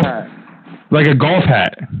a golf hat. Like a golf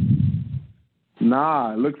hat.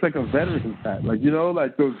 Nah, it looks like a veteran's hat. Like,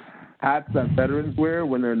 like those hats that veterans wear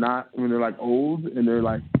when they're like old and they're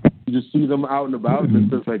like, you just see them out and about and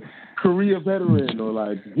it's just like Korea veteran or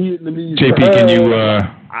like Vietnamese. JP,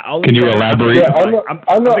 can you elaborate? Yeah, I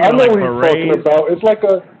know what he's talking about. It's like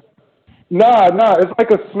it's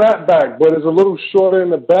like a snapback, but it's a little shorter in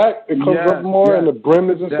the back. It comes up more and the brim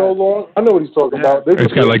isn't so long. I know what he's talking about.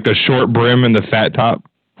 It's got like the short brim and the fat top.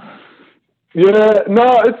 Yeah, no,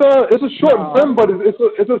 it's a short brim, but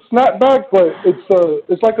it's a snapback, but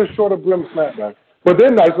it's like a shorter brim snapback. But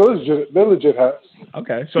they're nice. They're legit hats.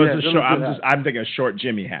 Okay, so it's a short. I'm thinking a short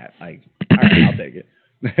Jimmy hat. Like, all right, I'll take it.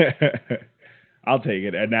 I'll take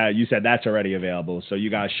it. And now you said that's already available. So you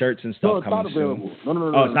got shirts and stuff coming soon. No, it's not available.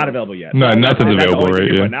 No. Oh, it's not available yet. No, nothing's available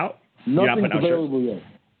right yet. Nothing's available yet.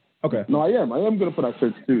 Okay. No, I am gonna put out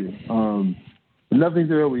shirts too.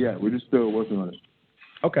 Nothing's available yet. We're just still working on it.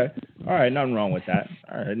 Okay. All right. Nothing wrong with that.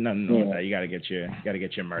 All right. Nothing wrong with that. You gotta get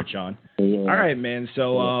your merch on. Yeah. All right, man.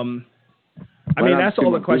 So I mean that's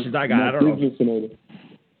all the questions I got. I don't know.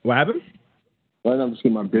 What happened? Right now I'm just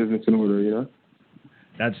getting my business in order.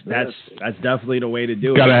 That's definitely the way to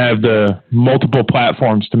do it. Gotta have the multiple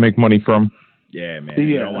platforms to make money from. Yeah, man.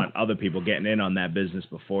 You don't want other people getting in on that business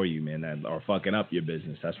before you, man, or fucking up your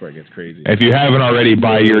business. That's where it gets crazy. If you haven't already,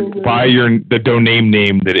 buy the domain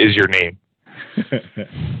name that is your name.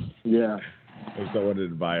 Yeah. If someone wanted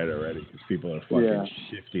to buy it already, because people are fucking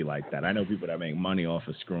shifty like that. I know people that make money off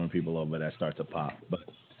of screwing people over that start to pop, but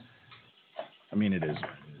I mean it is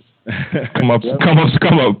what it is. Come up.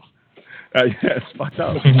 Yes, fucked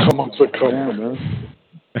up. Come on, man.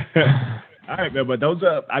 All right, man. But those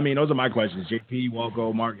are my questions. JP,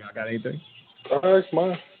 Walco, Mark, y'all got anything? That's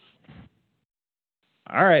mine.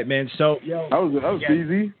 All right, man. So that was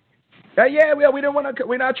easy. We didn't want to.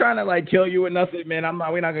 We're not trying to like kill you or nothing, man.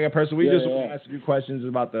 We're not gonna get personal. We just want to ask a few questions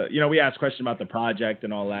about we asked questions about the project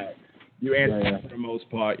and all that. You answered for the most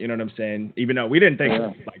part. You know what I'm saying? Even though we didn't think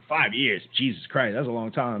like 5 years. Jesus Christ, that's a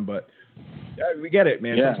long time. But we get it,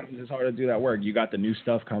 man. Yeah. Sometimes it's hard to do that work. You got the new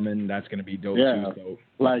stuff coming. That's gonna be dope too. So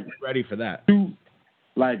like ready for that.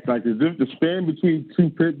 Like the span between two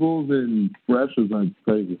pit bulls and Fresh was like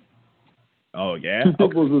crazy. Oh yeah. Two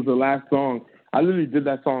pit bulls was the last song. I literally did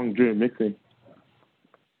that song during mixing.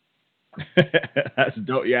 That's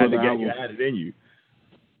dope. You had it in you.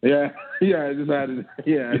 Yeah, I just had it.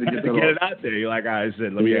 Yeah, I had to get it out there. Like I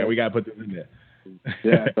said, we gotta put this in there.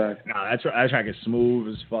 Yeah, fact. that track is smooth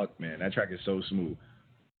as fuck, man. That track is so smooth.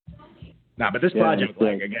 But this project,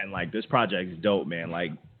 this project is dope, man.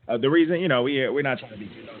 Like the reason, we're not trying to be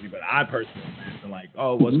too nosy, but I personally am like,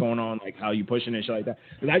 what's going on, like how you pushing and shit like that.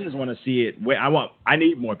 Because I just want to see it. I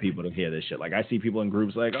need more people to hear this shit. Like I see people in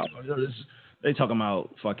groups like, they talking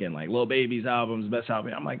about fucking like Lil Baby's albums, best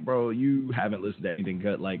album. I'm like, bro, you haven't listened to anything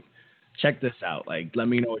good. Like, check this out. Like, let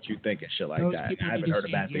me know what you think and shit like that. I haven't heard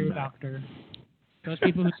a bad thing about it. Those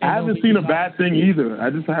people who say I haven't seen a bad thing either.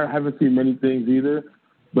 I just haven't seen many things either.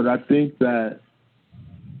 But I think that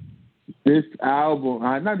this album,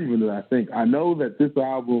 I know that this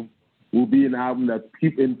album will be an album that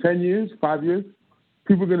people in 10 years, 5 years,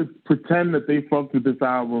 people are going to pretend that they fucked with this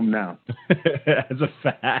album now. That's a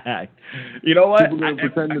fact. You know what? People are going to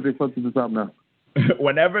pretend that they fucked with this album now.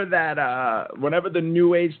 Whenever the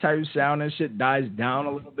new age type sound and shit dies down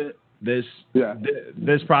a little bit, this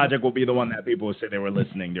project will be the one that people will say they were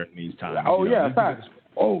listening during these times. Oh, facts.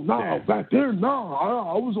 Oh, no, back there, no.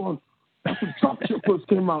 I was on, after the Trump shit first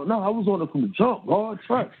came out. No, I was on it from the jump. Hard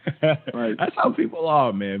track. Right. That's how people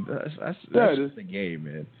are, man. That's just the game,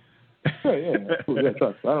 man. Yeah,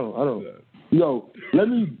 trust. I don't. Let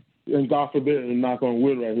me, and God forbid, and knock on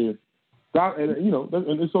wood right here. God, and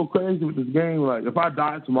it's so crazy with this game. Like, if I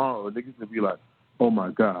die tomorrow, niggas would be like, "Oh my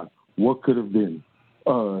God, what could have been?"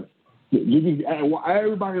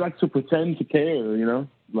 Everybody likes to pretend to care,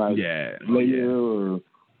 like later or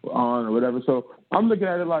on or whatever. So I'm looking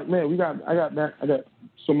at it like, man, I got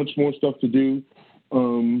so much more stuff to do.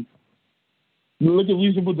 Look at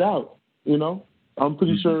Reasonable Doubt, I'm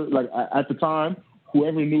pretty sure, like, at the time,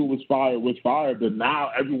 whoever knew it was fire, but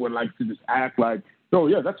now everyone likes to just act like, oh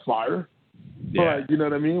yeah, that's fire. Yeah. Like, you know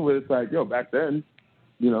what I mean? Where it's like, yo, back then,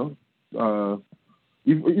 you know,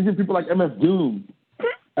 even people like MF Doom,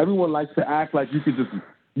 everyone likes to act like you could just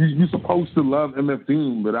you're supposed to love MF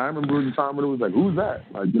Doom, but I remember the time when it was like, who's that?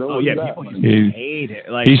 Like, you know, yeah, that? people used to hate it.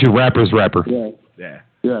 Like, he's your rapper's rapper. Yeah.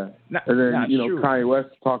 And then you know, true. Kanye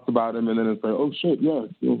West talked about him, and then it's like, oh shit, yeah,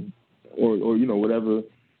 or you know, whatever.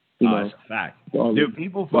 You know, that's a fact. Dude,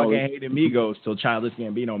 people fucking hated Migos till Childish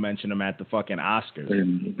Gambino mentioned them at the fucking Oscars.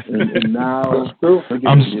 And now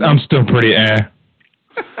I'm still pretty I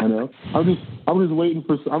know. I'm just waiting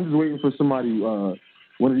for somebody,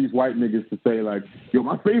 one of these white niggas to say like, yo,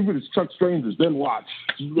 my favorite is Chuck Strangers. Then watch.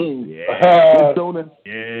 Let Jonah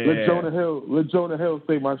Hill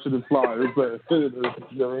say my shit is fly. It's like, you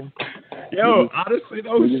know what I mean? Yo, honestly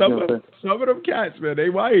though, some of them cats, man, they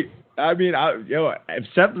white. I mean,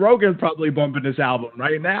 Seth Rogen's probably bumping this album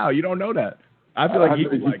right now. You don't know that. I feel like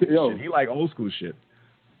he like old school shit.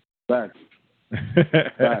 Facts.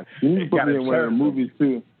 You need to put me in one of the movies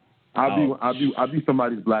too. I'll be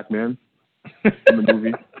somebody's black man in the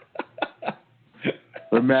movie.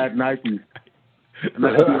 Or Mad Nikes. And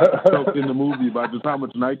I stoked in the movie about just how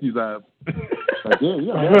much Nikes I have. Like,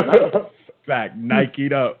 yeah. Fact,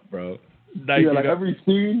 Nike'd up, bro. Every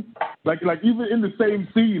scene, like even in the same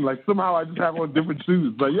scene, like somehow I just have on different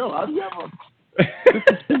shoes. Like, yo, how do you have on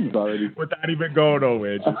different shoes already? Without even going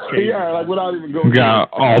nowhere. Without even going.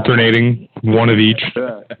 Got alternating one of each.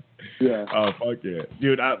 Yeah. Oh, fuck yeah.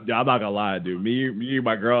 Dude, I'm not gonna lie, dude. Me,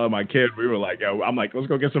 my girl, and my kid, we were like, yo, I'm like, let's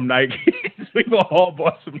go get some Nikes. We all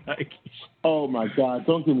bought some Nikes. Oh, my God.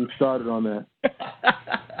 Don't get me started on that.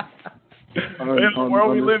 The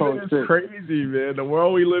world we live in is crazy, man. The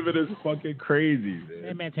world we live in is fucking crazy,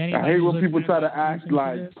 man. I hate when people try to act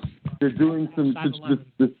like they're doing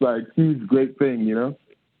this like huge great thing, you know?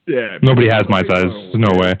 Yeah. Nobody has my size. There's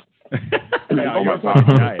no way. Oh my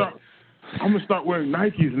God. I'm gonna start wearing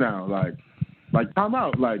Nikes now. Like time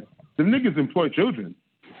out. Like the niggas employ children.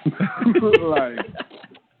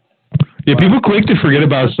 Yeah, people quick to forget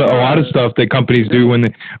about a lot of stuff that companies do when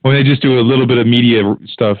they just do a little bit of media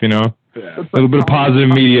stuff, you know? Yeah. A little bit of positive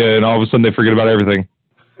media, and all of a sudden they forget about everything.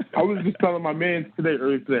 I was just telling my man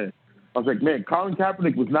earlier today. I was like, man, Colin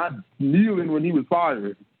Kaepernick was not kneeling when he was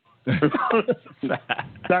fired.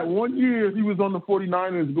 That 1 year he was on the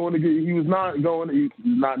 49ers he was not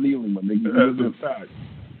kneeling, my nigga. That's a fact.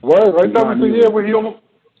 Right? That was the year where he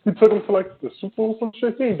took him to like the Super Bowl or some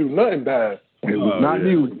shit. He didn't do nothing bad. It was not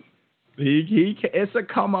kneeling. It's a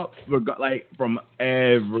come up for from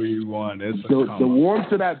everyone. It's the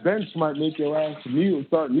warmth of that bench might make your ass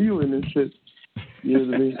start kneeling and shit. You know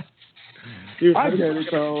what I mean? I get it,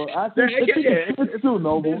 though. I think it's still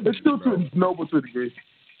noble. It's still noble to a degree.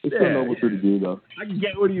 It's still noble to a degree, though. I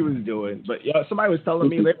get what he was doing, but somebody was telling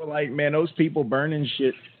me, they were like, man, those people burning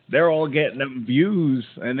shit, they're all getting them views,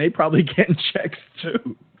 and they probably getting checks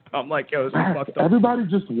too. I'm like, yo, this is fucked up. Everybody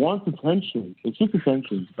just wants attention. It's just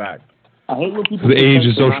attention. Fact. I hate when people the age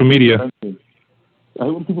of social media. I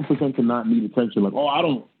hate when people pretend to not need attention. Like, oh, I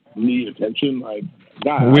don't need attention. Like,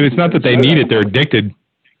 God. When it's not that they need it, they're addicted.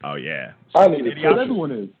 Oh yeah. I need it.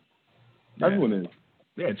 Everyone is. Yeah. Everyone is.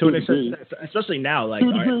 Yeah, to an extent, especially now, like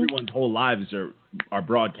everyone's whole lives are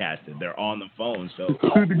broadcasted. They're on the phone, so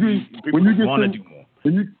to a degree, people want to do more.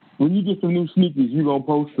 When you get some new sneakers, you gonna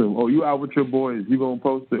post them. Or you out with your boys, you gonna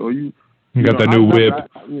post it. Or you got that new whip.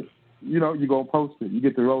 You know, you gonna post it. You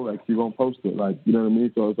get the Rolex, you gonna post it. Like, you know what I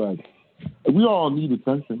mean? So it's like, we all need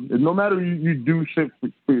attention. And no matter you do shit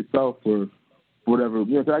for yourself or whatever.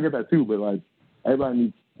 You know, I get that too. But like, everybody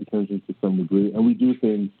needs attention to some degree, and we do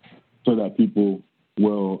things so that people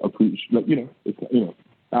will appreciate. Like,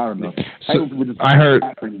 I don't know. So I heard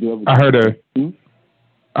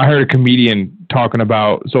a comedian talking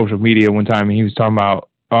about social media one time, and he was talking about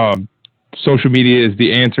social media is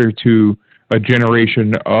the answer to a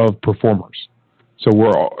generation of performers. So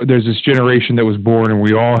there's this generation that was born, and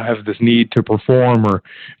we all have this need to perform or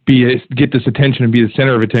get this attention and be the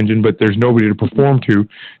center of attention, but there's nobody to perform to.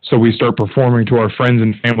 So we start performing to our friends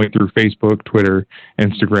and family through Facebook, Twitter,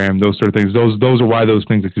 Instagram, those sort of things. Those are why those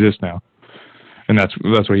things exist now, and that's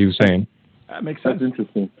what he was saying. That makes sense. That's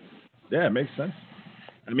interesting. Yeah, it makes sense.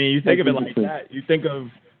 I mean, you think of it like that. You think of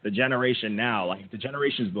the generation now, like the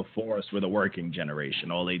generations before us were the working generation.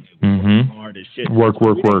 All they do was work hard as shit. Work.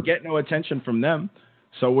 Get no attention from them,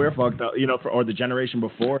 so we're fucked up. Or the generation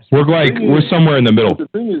before us. We're somewhere in the middle. The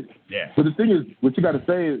thing is, what you got to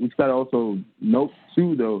say, what you got to also note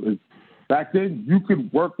too, though, is back then you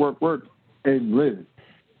could work and live.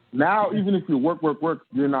 now, even if you work,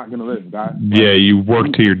 you're not gonna live, guys. Yeah, you work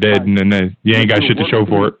till you're dead, and then you ain't got shit to show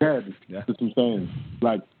for it. Dead. Yeah. That's what I'm saying.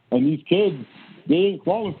 Like, and these kids, they ain't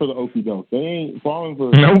falling for the okie doke. They ain't falling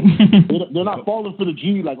for. Nope. They're not falling for the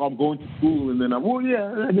G. Like, I'm going to school, and then well,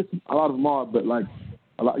 yeah, I guess a lot of them are, but like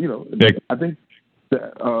a lot, I think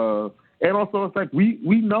that, and also it's like we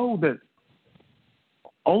know that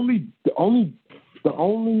the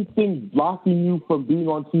only thing blocking you from being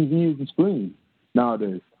on TV is the screen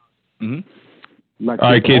nowadays. Mm-hmm. Like, all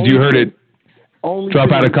right, kids, you heard it.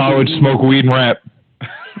 Drop out of college, smoke weed, and rap.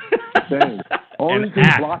 Only thing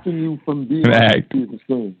blocking you from being on TV is the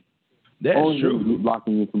screen. That's only true. Thing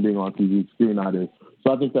blocking you from being on TV is the screen nowadays.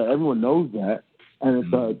 So I think that everyone knows that, and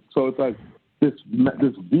it's so it's like this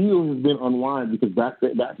deal has been unwind because back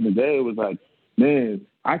in the day it was like, man,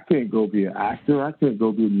 I can't go be an actor, I can't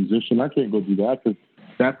go be a musician, I can't go do that because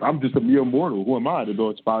I'm just a mere mortal. Who am I to go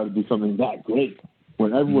aspire to do something that great?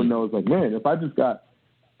 When everyone knows, like, man, if I just got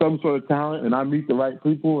some sort of talent and I meet the right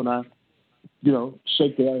people and I,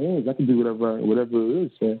 shake the right hands, I can do whatever it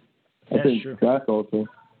is. So I think that's also.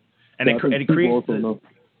 And it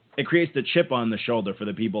creates the chip on the shoulder for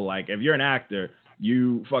the people. Like, if you're an actor,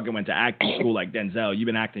 you fucking went to acting school like Denzel. You've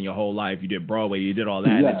been acting your whole life. You did Broadway. You did all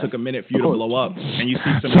that. And it took a minute for you to blow up. And you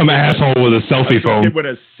see some asshole with a selfie phone with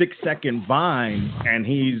a 6-second Vine, and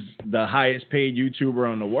he's the highest paid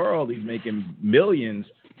YouTuber in the world. He's making millions.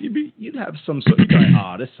 You'd have some sort of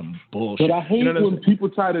this is some bullshit. But I hate when people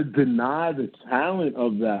try to deny the talent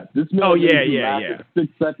of that. This man 6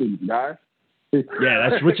 seconds, guys.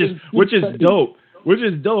 Yeah, which is dope. Which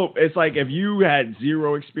is dope. It's like if you had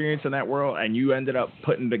zero experience in that world and you ended up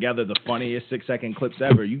putting together the funniest 6-second clips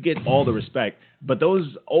ever, you get all the respect. But those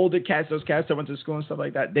older cats, those cats that went to school and stuff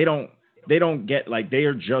like that, they don't get, like, they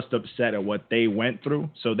are just upset at what they went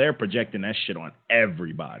through, so they're projecting that shit on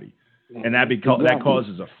everybody. And that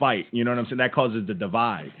causes a fight. You know what I'm saying? That causes the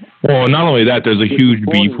divide. Well, not only that, there's a huge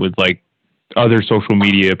beef with, like, other social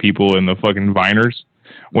media people and the fucking Viners.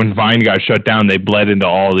 When Vine got shut down, they bled into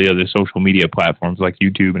all the other social media platforms like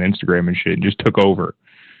YouTube and Instagram and shit and just took over.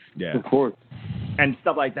 Yeah. Of course. And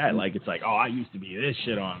stuff like that. Like, it's like, I used to be this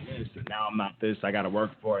shit on this, and now I'm not this. I got to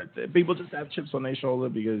work for it. People just have chips on their shoulder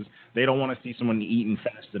because they don't want to see someone eating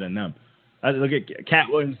faster than them. Look at Cat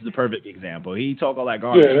Williams is the perfect example. He talk all that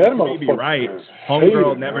garbage. Yeah, that may be right.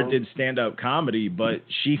 Homegirl never did stand-up comedy, but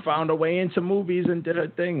she found a way into movies and did her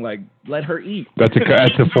thing. Like, let her eat. That's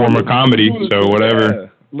a form of comedy, so whatever. Yeah.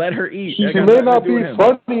 Let her eat. She may not be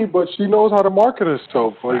funny, but she knows how to market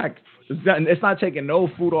herself. Like, it's not taking no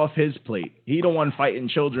food off his plate. He the one fighting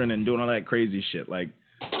children and doing all that crazy shit. Like,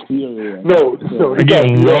 no,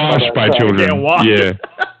 getting washed by children. Yeah,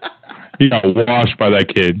 he got washed by that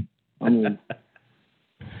kid.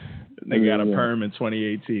 They got a perm in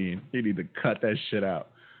 2018. He need to cut that shit out.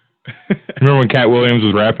 Remember when Cat Williams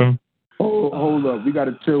was rapping? Hold up, we got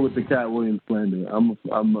to chill with the Cat Williams slander. I'm a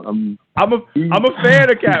fan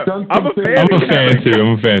of Cat. I'm a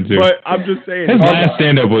fan too. But I'm just saying, his last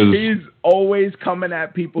stand-up was. He's always coming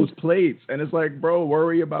at people's plates, and it's like, bro,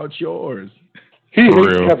 worry about yours. He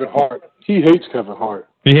hates Kevin Hart. He hates Kevin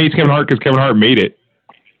Hart because Kevin Hart made it.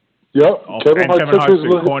 Yep. Kevin Hart's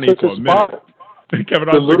been corny for a minute. Kevin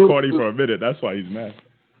Hart's been corny for a minute. That's why he's mad.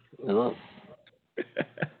 Yeah.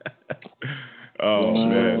 Oh,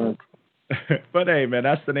 man. But, hey, man,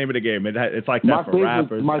 that's the name of the game. It's like that for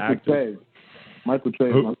rappers, actors. Michael Che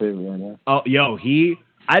is my favorite right now. Oh,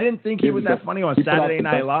 I didn't think he was that funny on Saturday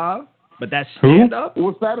Night Live, but that stand-up?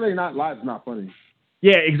 Well, Saturday Night Live is not funny.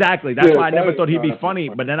 Yeah, exactly. That's why I never thought he'd be funny.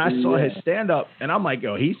 But then I saw his stand-up, and I'm like,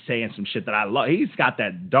 he's saying some shit that I love. He's got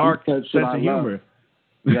that dark sense of humor.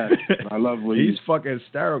 Yeah, I love what he's fucking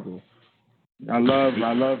hysterical. I love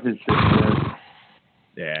his shit, man.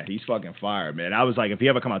 Yeah, he's fucking fire, man. I was like, if he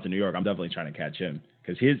ever come out to New York, I'm definitely trying to catch him.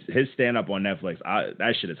 Because his stand-up on Netflix,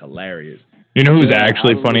 that shit is hilarious. You know who's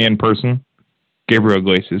actually funny in person? Gabriel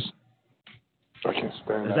Iglesias. I can't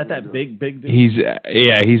stand that. Is that big dude?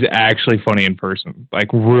 He's actually funny in person.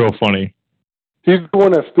 Like, real funny. He's the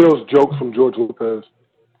one that steals jokes from George Lopez.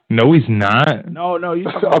 No, he's not. No, you.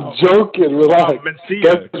 I'm joking. Relax.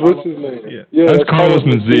 What's his name? Yeah, that's Carlos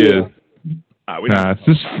Mencia.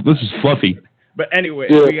 This is fluffy. But anyway,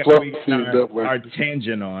 we got our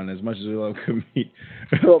tangent on as much as we love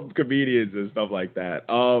comedians and stuff like that.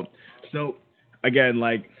 So again,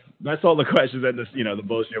 like, that's all the questions and the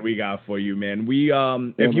bullshit we got for you, man. We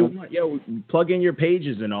if you want, plug in your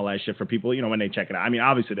pages and all that shit for people, when they check it out. I mean,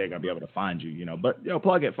 obviously they're gonna be able to find you, but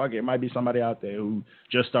plug it, fuck it. It might be somebody out there who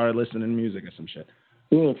just started listening to music or some shit.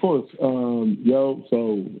 Yeah, of course. So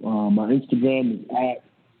my Instagram is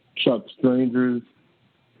 @ChuckStrangers.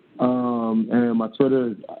 And my Twitter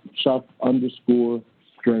is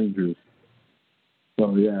Chuck_strangers.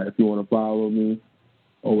 So yeah, if you want to follow me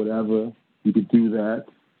or whatever, you could do that.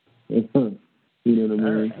 You know what I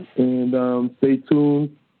mean? Right. And stay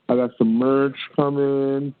tuned. I got some merch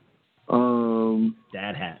coming.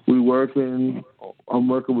 Dad hat. I'm working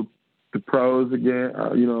with the pros again,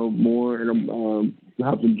 more, and I'm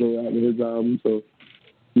helping Joe out with his album. So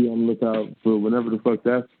be on the lookout for whenever the fuck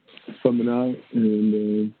that's coming out.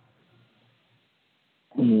 And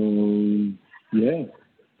yeah.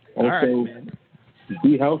 Also, right,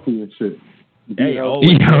 be healthy and shit. Hey,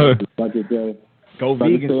 healthy. Like I said, go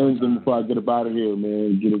vegan. Before I get up out of here,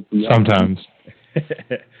 man. Get it sometimes.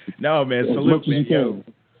 No, man. Salute, man. Yo.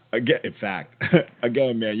 Again, in fact,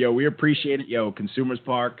 again, man. Yo, we appreciate it. Yo, Consumers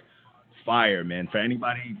Park, fire, man. For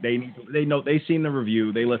anybody, they seen the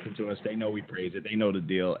review, they listen to us, they know we praise it, they know the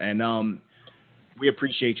deal, and we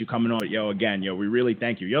appreciate you coming on. Yo, again, yo, we really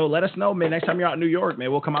thank you. Yo, let us know, man. Next time you're out in New York,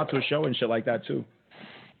 man, we'll come out to a show and shit like that too.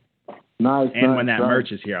 Nice. And when that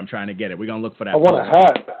merch is here, I'm trying to get it. We're gonna look for that. I want a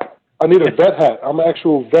hat. I need a vet hat. I'm an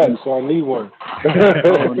actual vet, so I need one.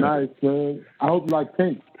 Oh, nice, man. I hope you like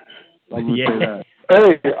pink. Yeah.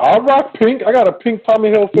 Hey, I'll rock pink. I got a pink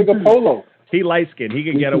Tommy Hilfiger polo. He light skinned. He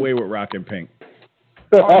can get away with rocking pink.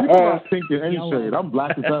 Oh, you can rock pink in any shade. I'm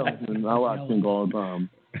black as hell, and I rock pink all the time.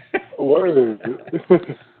 Word.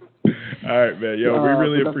 All right, man. Yo, we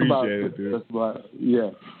really appreciate it, dude.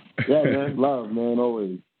 Yeah, man. Love, man,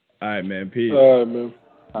 always. All right, man. Peace. All right, man.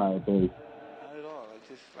 All right, thanks. Not at all. I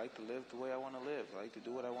just like to live the way I want to live. I like to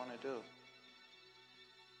do what I want to do.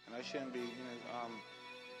 And I shouldn't be,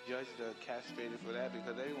 judged or castrated for that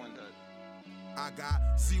because everyone does. I got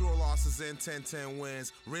 0 losses and 10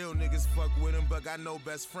 wins. Real niggas fuck with them, but got no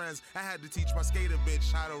best friends. I had to teach my skater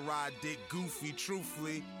bitch how to ride dick goofy.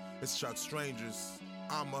 Truthfully, it's Chuck Strangers.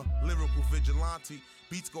 I'm a lyrical vigilante.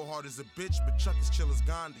 Beats go hard as a bitch, but Chuck is chill as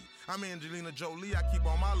Gandhi. I'm Angelina Jolie, I keep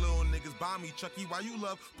all my little niggas by me. Chucky, why you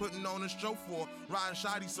love putting on a show for? Riding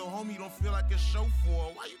shoddy so homie don't feel like a show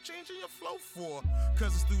for. Why you changing your flow for?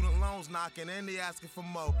 Cause the student loans knocking and they asking for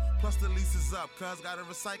more. Plus the lease is up, cuz gotta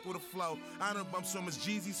recycle the flow. I done bumped so much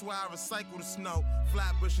Jeezy, so I recycle the snow.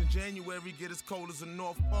 Flatbush in January, get as cold as the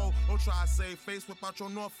North Pole. Don't try to save face, whip out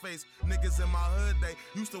your North Face. Niggas in my hood, they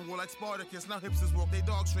used to war like Spartacus. Now hipsters walk they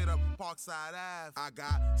dog straight up Parkside Ave. I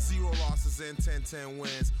got 0 losses and 10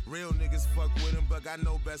 wins. Real niggas fuck with them, but got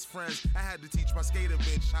no best friends. I had to teach my skater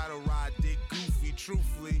bitch how to ride dick goofy.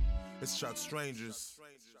 Truthfully, it's Chuck Strangers.